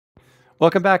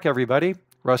Welcome back, everybody.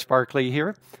 Russ Barkley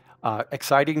here.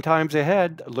 Exciting times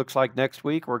ahead. Looks like next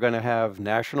week we're going to have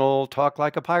National Talk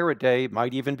Like a Pirate Day.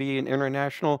 Might even be an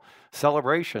international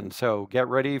celebration. So get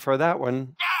ready for that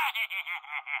one.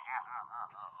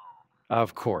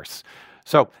 Of course.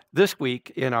 So this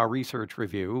week in our research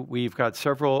review, we've got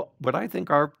several what I think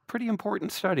are pretty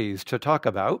important studies to talk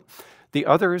about. The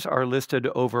others are listed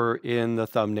over in the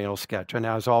thumbnail sketch. And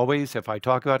as always, if I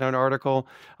talk about an article,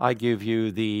 I give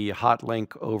you the hot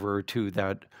link over to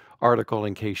that article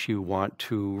in case you want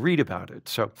to read about it.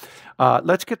 So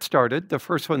let's get started. The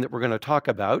first one that we're going to talk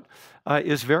about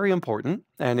is very important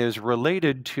and is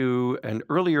related to an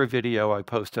earlier video I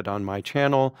posted on my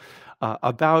channel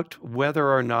about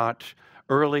whether or not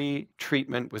early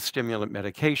treatment with stimulant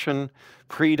medication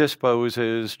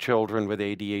predisposes children with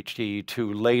ADHD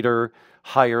to later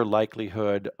higher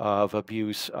likelihood of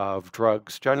abuse of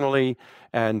drugs generally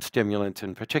and stimulants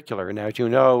in particular. And as you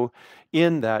know,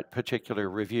 in that particular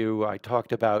review, I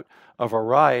talked about a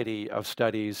variety of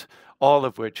studies, all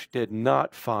of which did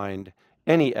not find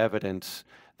any evidence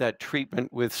that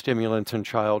treatment with stimulants in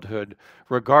childhood,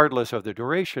 regardless of the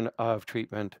duration of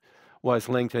treatment, was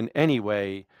linked in any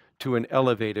way to an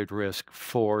elevated risk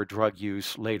for drug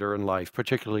use later in life,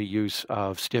 particularly use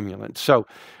of stimulants. So,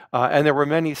 and there were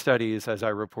many studies, as I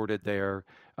reported there,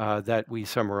 that we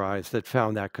summarized that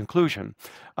found that conclusion.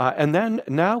 And then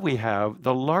now we have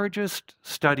the largest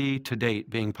study to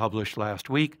date being published last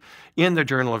week in the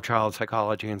Journal of Child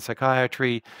Psychology and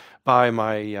Psychiatry by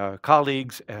my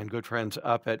colleagues and good friends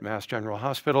up at Mass General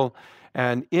Hospital.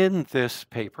 And in this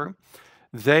paper,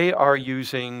 they are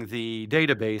using the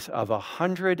database of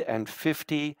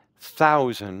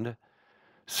 150,000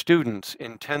 students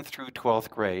in 10th through 12th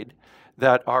grade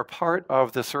that are part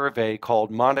of the survey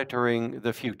called Monitoring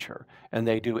the Future. And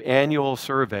they do annual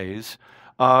surveys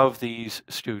of these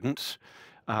students.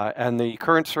 And the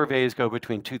current surveys go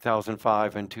between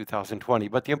 2005 and 2020.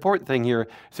 But the important thing here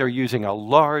is they're using a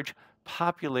large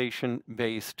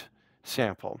population-based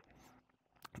sample.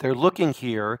 They're looking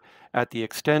here at the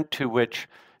extent to which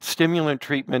stimulant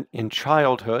treatment in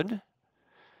childhood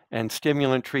and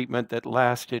stimulant treatment that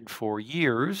lasted for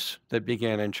years, that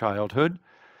began in childhood,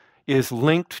 is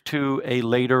linked to a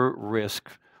later risk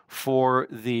for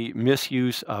the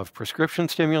misuse of prescription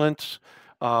stimulants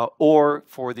or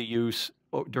for the use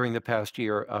during the past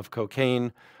year of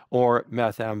cocaine or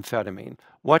methamphetamine.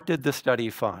 What did the study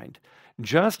find?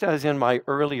 Just as in my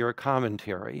earlier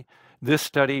commentary, this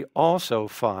study also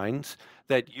finds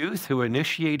that youth who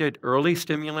initiated early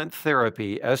stimulant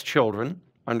therapy as children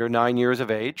under 9 years of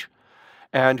age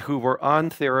and who were on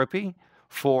therapy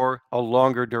for a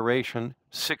longer duration,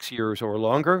 6 years or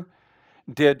longer,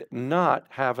 did not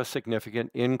have a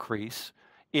significant increase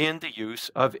in the use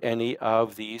of any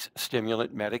of these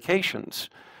stimulant medications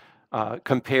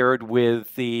compared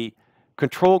with the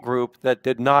control group that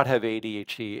did not have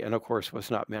ADHD and, of course,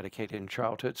 was not medicated in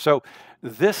childhood. So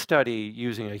this study,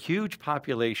 using a huge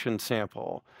population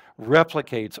sample,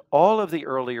 replicates all of the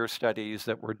earlier studies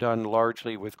that were done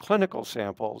largely with clinical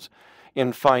samples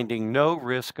in finding no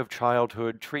risk of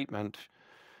childhood treatment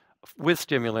with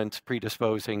stimulants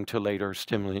predisposing to later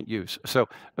stimulant use. So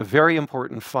a very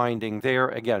important finding there.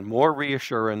 Again, more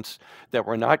reassurance that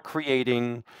we're not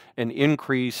creating an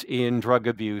increase in drug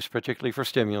abuse, particularly for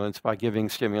stimulants, by giving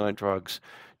stimulant drugs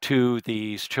to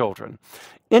these children.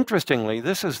 Interestingly,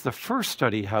 this is the first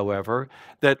study, however,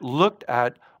 that looked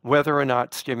at whether or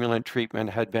not stimulant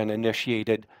treatment had been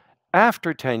initiated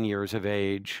after 10 years of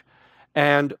age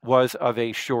and was of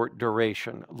a short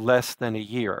duration, less than a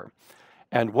year.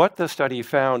 And what the study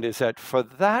found is that for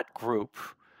that group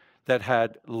that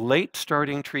had late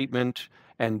starting treatment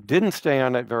and didn't stay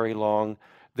on it very long,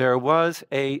 there was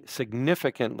a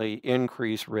significantly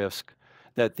increased risk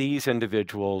that these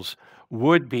individuals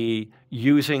would be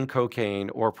using cocaine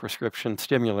or prescription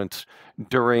stimulants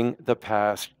during the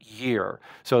past year.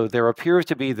 So there appears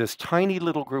to be this tiny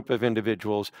little group of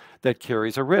individuals that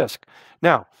carries a risk.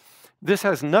 Now, this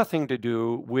has nothing to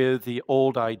do with the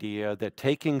old idea that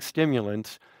taking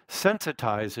stimulants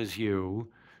sensitizes you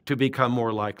to become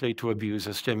more likely to abuse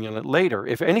a stimulant later.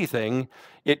 If anything,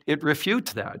 it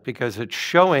refutes that because it's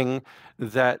showing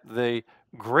that the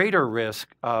greater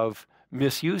risk of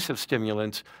misuse of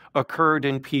stimulants occurred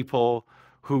in people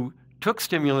who took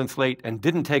stimulants late and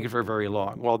didn't take it for very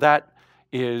long. Well, that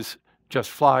is just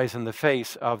flies in the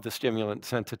face of the stimulant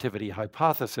sensitivity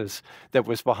hypothesis that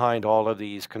was behind all of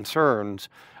these concerns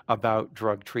about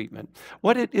drug treatment.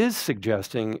 What it is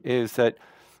suggesting is that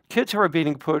kids who are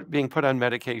being put on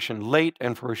medication late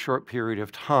and for a short period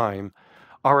of time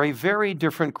are a very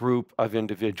different group of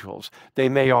individuals. They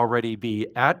may already be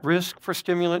at risk for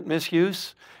stimulant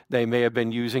misuse. They may have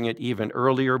been using it even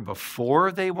earlier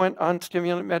before they went on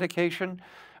stimulant medication.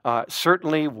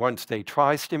 Certainly, once they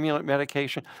try stimulant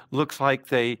medication, looks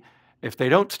like if they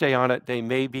don't stay on it, they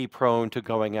may be prone to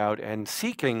going out and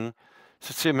seeking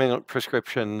stimulant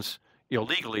prescriptions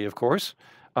illegally, of course,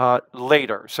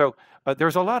 later. So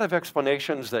there's a lot of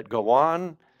explanations that go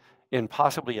on in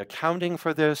possibly accounting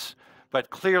for this, but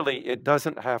clearly it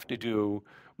doesn't have to do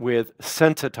with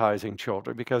sensitizing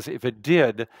children, because if it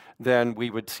did, then we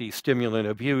would see stimulant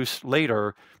abuse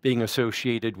later being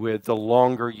associated with the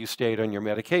longer you stayed on your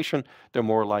medication, the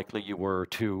more likely you were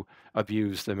to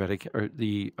abuse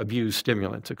the abused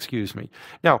stimulants, excuse me.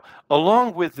 Now,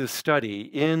 along with this study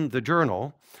in the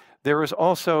journal, there is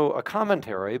also a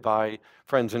commentary by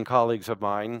friends and colleagues of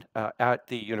mine at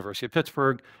the University of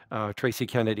Pittsburgh, Tracy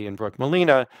Kennedy and Brooke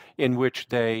Molina, in which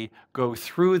they go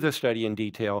through the study in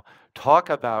detail, talk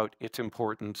about its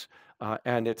importance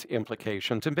and its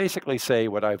implications, and basically say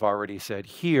what I've already said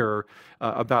here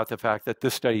about the fact that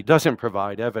this study doesn't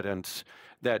provide evidence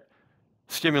that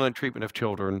stimulant treatment of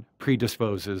children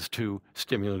predisposes to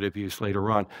stimulant abuse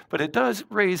later on. But it does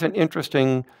raise an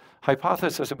interesting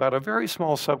hypothesis about a very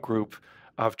small subgroup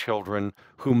of children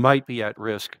who might be at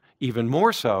risk, even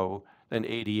more so than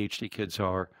ADHD kids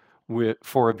are,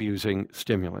 for abusing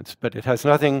stimulants. But it has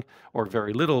nothing or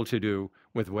very little to do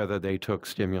with whether they took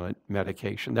stimulant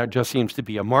medication. That just seems to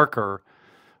be a marker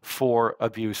for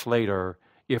abuse later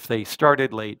if they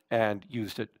started late and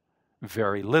used it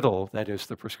very little, that is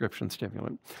the prescription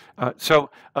stimulant. So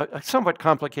a somewhat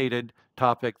complicated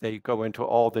topic. They go into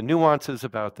all the nuances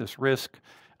about this risk,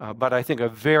 but I think a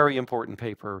very important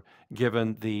paper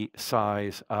given the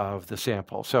size of the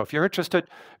sample. So if you're interested,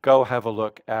 go have a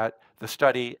look at the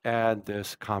study and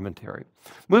this commentary.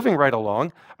 Moving right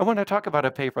along, I want to talk about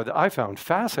a paper that I found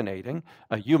fascinating.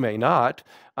 You may not,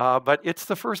 but it's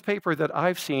the first paper that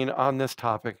I've seen on this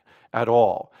topic at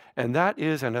all. And that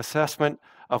is an assessment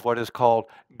of what is called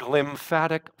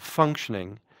glymphatic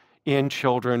functioning in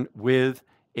children with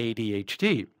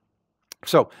ADHD.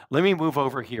 So let me move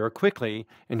over here quickly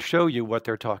and show you what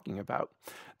they're talking about.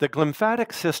 The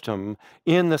glymphatic system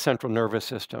in the central nervous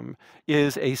system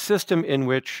is a system in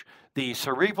which the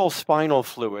cerebral spinal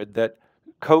fluid that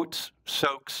coats,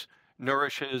 soaks,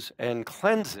 nourishes, and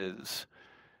cleanses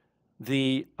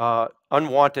the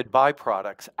unwanted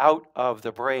byproducts out of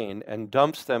the brain and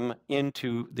dumps them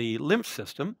into the lymph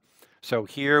system. So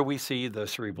here we see the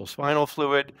cerebral spinal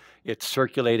fluid. It's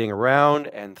circulating around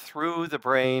and through the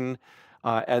brain,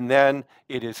 and then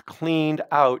it is cleaned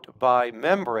out by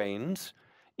membranes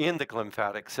in the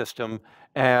glymphatic system,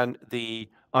 and the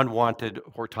unwanted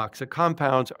or toxic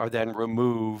compounds are then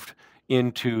removed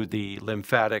into the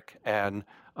lymphatic and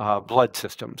blood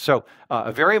system. So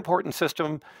a very important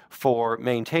system for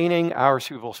maintaining our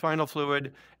cerebral spinal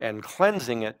fluid and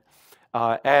cleansing it.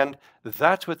 And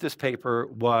that's what this paper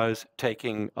was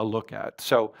taking a look at.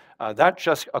 So that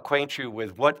just acquaints you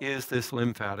with what is this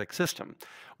lymphatic system.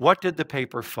 What did the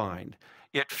paper find?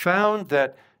 It found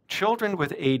that children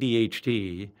with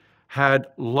ADHD had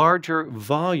larger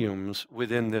volumes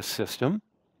within this system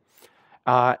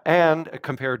and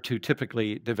compared to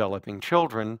typically developing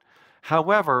children.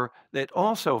 However, it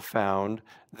also found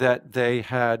that they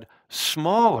had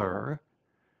smaller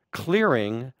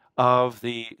clearing of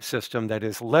the system, that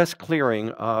is, less clearing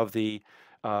of the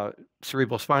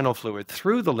cerebral spinal fluid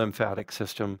through the lymphatic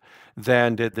system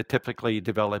than did the typically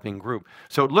developing group.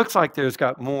 So it looks like there's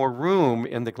got more room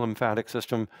in the lymphatic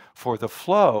system for the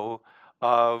flow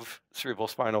of cerebral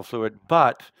spinal fluid,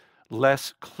 but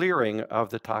less clearing of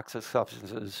the toxic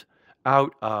substances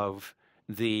out of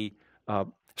the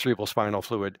cerebral spinal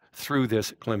fluid through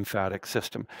this glymphatic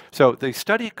system. So the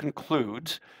study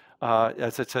concludes,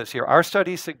 as it says here, our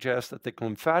study suggests that the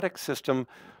glymphatic system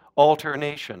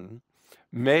alternation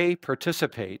may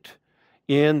participate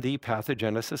in the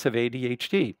pathogenesis of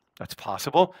ADHD. That's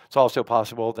possible. It's also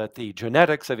possible that the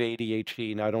genetics of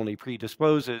ADHD not only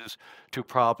predisposes to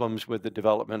problems with the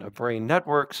development of brain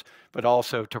networks, but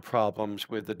also to problems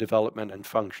with the development and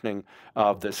functioning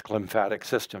of this glymphatic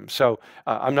system. So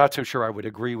I'm not so sure I would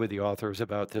agree with the authors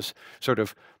about this sort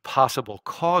of possible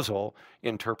causal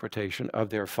interpretation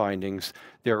of their findings.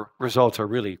 Their results are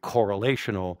really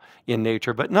correlational in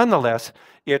nature, but nonetheless,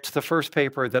 it's the first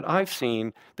paper that I've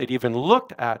seen that even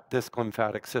looked at this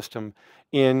glymphatic system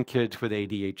in kids with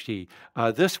ADHD.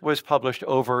 This was published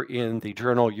over in the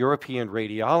journal European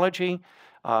Radiology,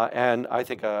 and I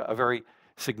think a very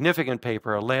significant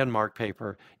paper, a landmark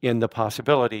paper in the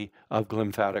possibility of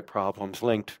glymphatic problems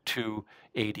linked to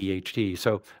ADHD.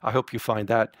 So I hope you find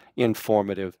that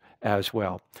informative as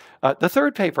well. The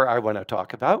third paper I want to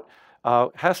talk about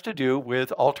has to do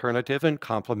with alternative and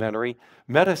complementary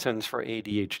medicines for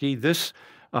ADHD. This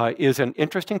is an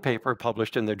interesting paper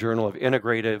published in the Journal of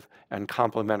Integrative and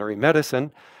Complementary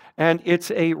Medicine, and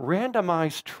it's a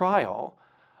randomized trial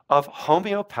of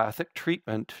homeopathic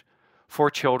treatment for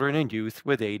children and youth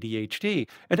with ADHD.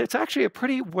 And it's actually a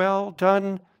pretty well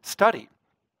done study.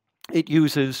 It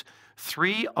uses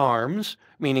 3 arms,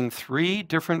 meaning 3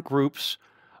 different groups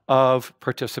of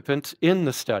participants in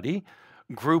the study.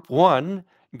 Group 1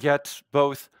 gets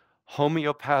both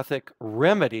homeopathic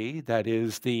remedy, that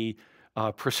is the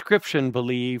prescription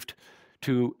believed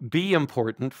to be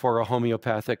important for a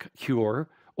homeopathic cure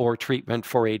or treatment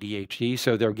for ADHD.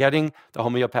 So they're getting the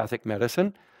homeopathic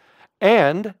medicine,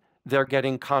 and they're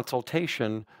getting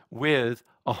consultation with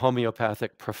a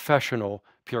homeopathic professional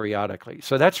periodically.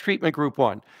 So that's treatment group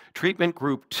 1. Treatment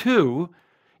group 2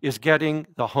 is getting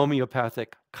the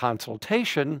homeopathic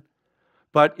consultation,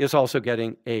 but is also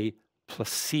getting a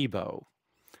placebo.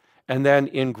 And then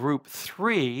in group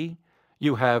 3,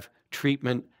 you have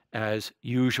treatment as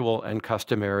usual and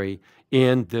customary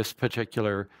in this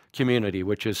particular community,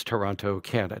 which is Toronto,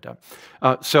 Canada.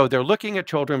 So they're looking at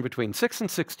children between 6 and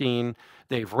 16.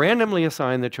 They've randomly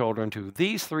assigned the children to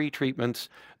these 3 treatments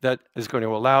that is going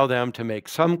to allow them to make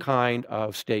some kind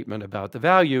of statement about the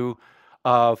value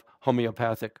of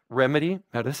homeopathic remedy,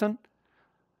 medicine,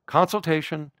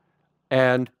 consultation,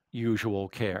 and usual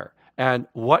care. And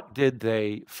what did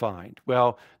they find?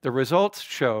 Well, the results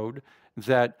showed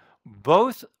that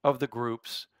both of the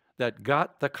groups that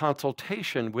got the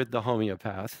consultation with the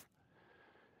homeopath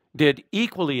did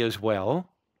equally as well,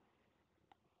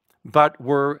 but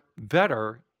were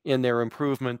better in their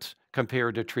improvements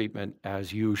compared to treatment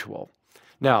as usual.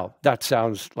 Now, that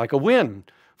sounds like a win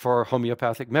for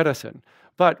homeopathic medicine.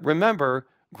 But remember,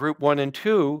 group 1 and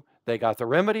 2, they got the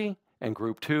remedy, and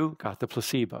group 2 got the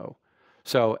placebo.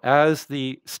 So as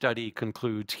the study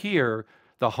concludes here,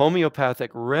 the homeopathic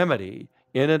remedy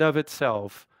in and of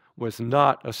itself was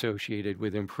not associated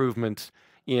with improvements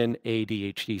in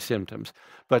ADHD symptoms.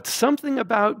 But something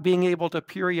about being able to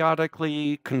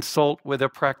periodically consult with a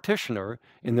practitioner,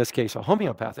 in this case a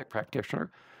homeopathic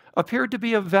practitioner, appeared to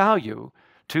be of value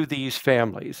to these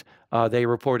families. They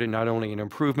reported not only an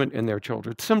improvement in their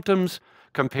children's symptoms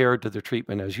compared to the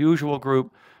treatment as usual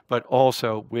group, but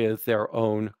also with their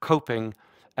own coping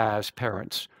as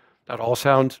parents. That all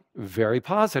sounds very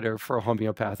positive for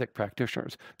homeopathic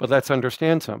practitioners. But let's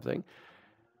understand something.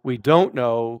 We don't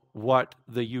know what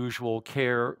the usual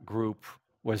care group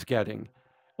was getting,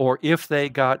 or if they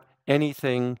got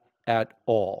anything at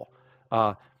all.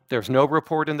 There's no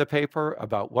report in the paper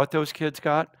about what those kids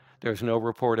got. There's no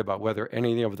report about whether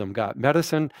any of them got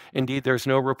medicine. Indeed, there's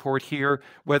no report here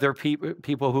whether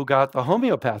people who got the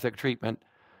homeopathic treatment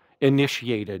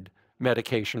initiated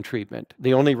medication treatment.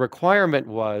 The only requirement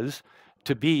was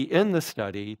to be in the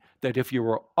study that if you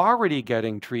were already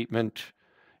getting treatment,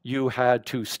 you had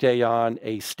to stay on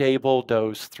a stable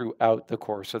dose throughout the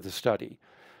course of the study.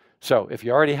 So if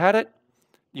you already had it,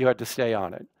 you had to stay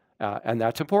on it. And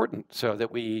that's important so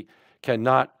that we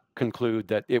cannot conclude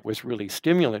that it was really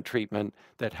stimulant treatment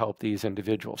that helped these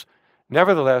individuals.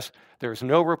 Nevertheless, there's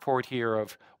no report here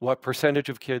of what percentage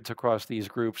of kids across these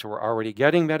groups were already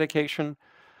getting medication,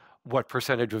 what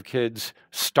percentage of kids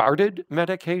started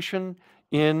medication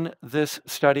in this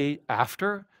study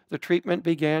after the treatment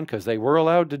began, because they were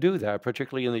allowed to do that,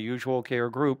 particularly in the usual care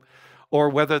group, or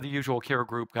whether the usual care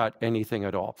group got anything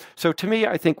at all. So to me,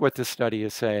 I think what this study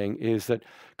is saying is that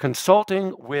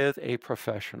consulting with a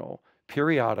professional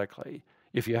periodically,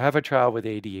 if you have a child with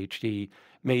ADHD,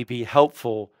 may be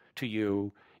helpful to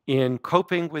you in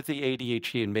coping with the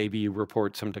ADHD, and maybe you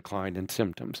report some decline in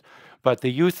symptoms. But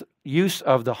the use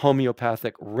of the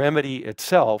homeopathic remedy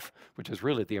itself, which is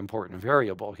really the important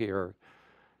variable here,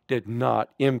 did not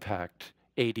impact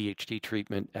ADHD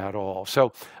treatment at all.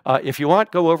 So if you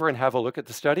want, go over and have a look at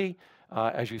the study.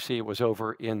 As you see, it was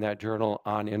over in that journal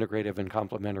on integrative and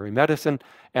complementary medicine,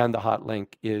 and the hot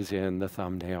link is in the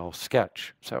thumbnail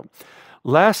sketch. So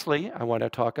lastly, I want to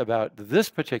talk about this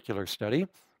particular study,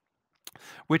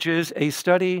 which is a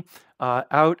study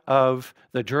out of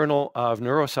the Journal of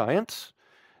Neuroscience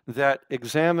that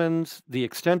examines the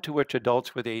extent to which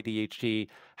adults with ADHD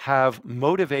have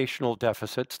motivational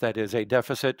deficits, that is, a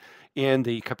deficit in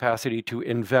the capacity to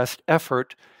invest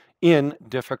effort in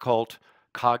difficult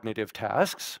cognitive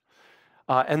tasks,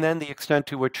 and then the extent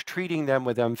to which treating them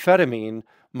with amphetamine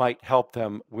might help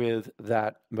them with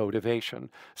that motivation.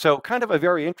 So kind of a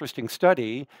very interesting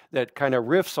study that kind of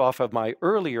riffs off of my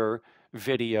earlier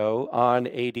video on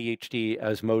ADHD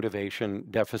as motivation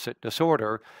deficit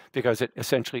disorder, because it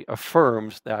essentially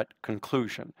affirms that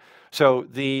conclusion. So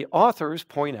the authors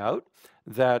point out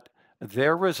that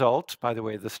their results, by the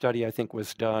way, the study I think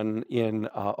was done in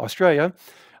Australia,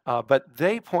 but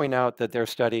they point out that their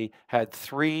study had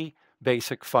three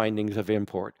basic findings of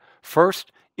import.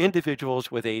 First, individuals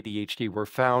with ADHD were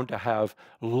found to have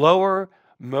lower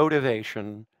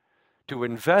motivation to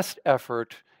invest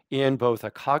effort in both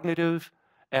a cognitive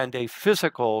and a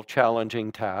physical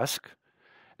challenging task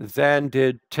than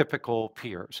did typical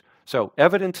peers. So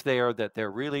evidence there that there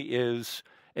really is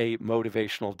a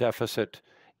motivational deficit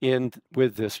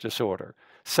with this disorder.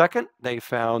 Second, they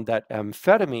found that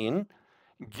amphetamine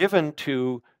given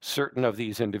to certain of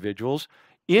these individuals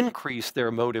increased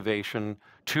their motivation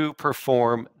to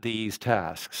perform these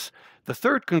tasks. The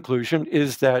third conclusion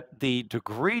is that the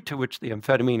degree to which the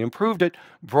amphetamine improved it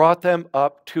brought them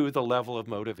up to the level of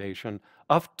motivation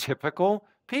of typical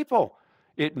people.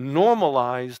 It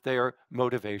normalized their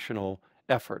motivational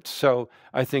efforts. So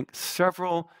I think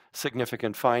several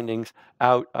significant findings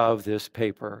out of this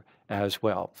paper as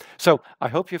well. So I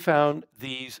hope you found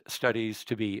these studies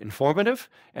to be informative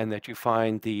and that you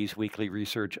find these weekly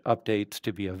research updates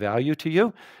to be of value to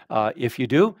you. If you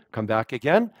do, come back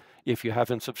again. If you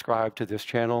haven't subscribed to this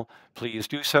channel, please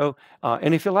do so.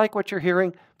 And if you like what you're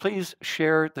hearing, please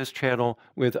share this channel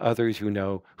with others you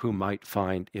know who might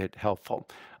find it helpful.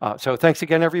 So thanks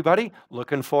again, everybody.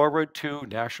 Looking forward to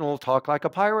National Talk Like a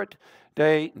Pirate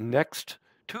Day next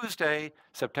Tuesday,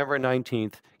 September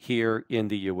 19th, here in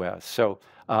the US. So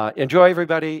enjoy,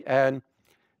 everybody, and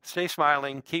stay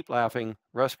smiling, keep laughing.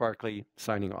 Russ Barkley,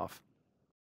 signing off.